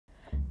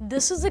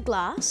This is a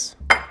glass,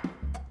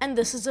 and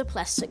this is a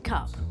plastic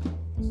cup.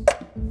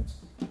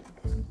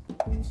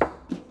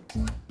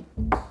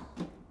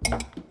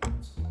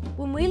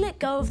 When we let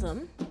go of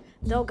them,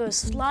 they'll go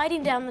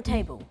sliding down the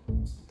table.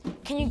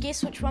 Can you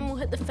guess which one will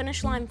hit the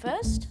finish line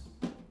first?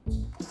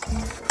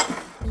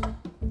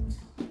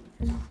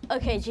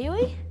 Okay,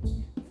 Jiwi.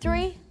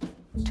 3,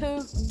 2,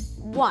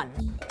 1.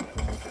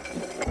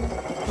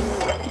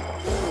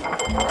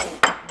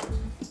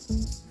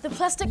 The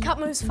plastic cup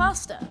moves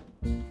faster.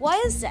 Why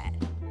is that?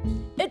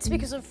 It's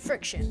because of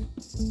friction.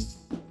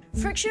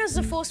 Friction is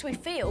the force we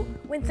feel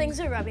when things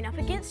are rubbing up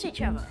against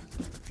each other.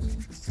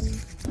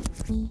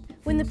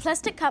 When the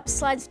plastic cup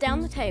slides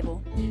down the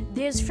table,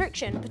 there's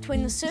friction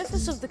between the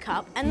surface of the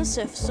cup and the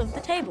surface of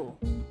the table.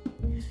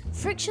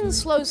 Friction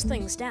slows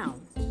things down.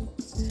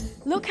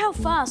 Look how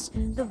fast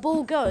the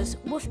ball goes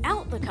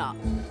without the cup.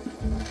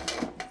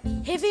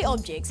 Heavy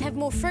objects have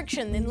more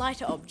friction than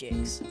lighter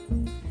objects.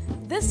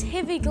 This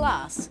heavy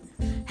glass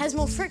has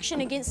more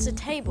friction against the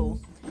table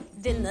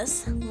than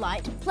this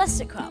light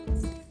plastic cup.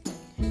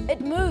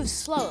 It moves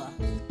slower.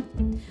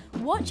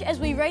 Watch as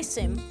we race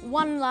them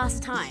one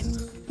last time.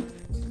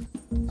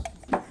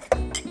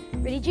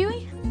 Ready,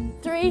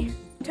 Jiwi? 3,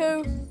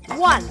 2,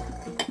 1.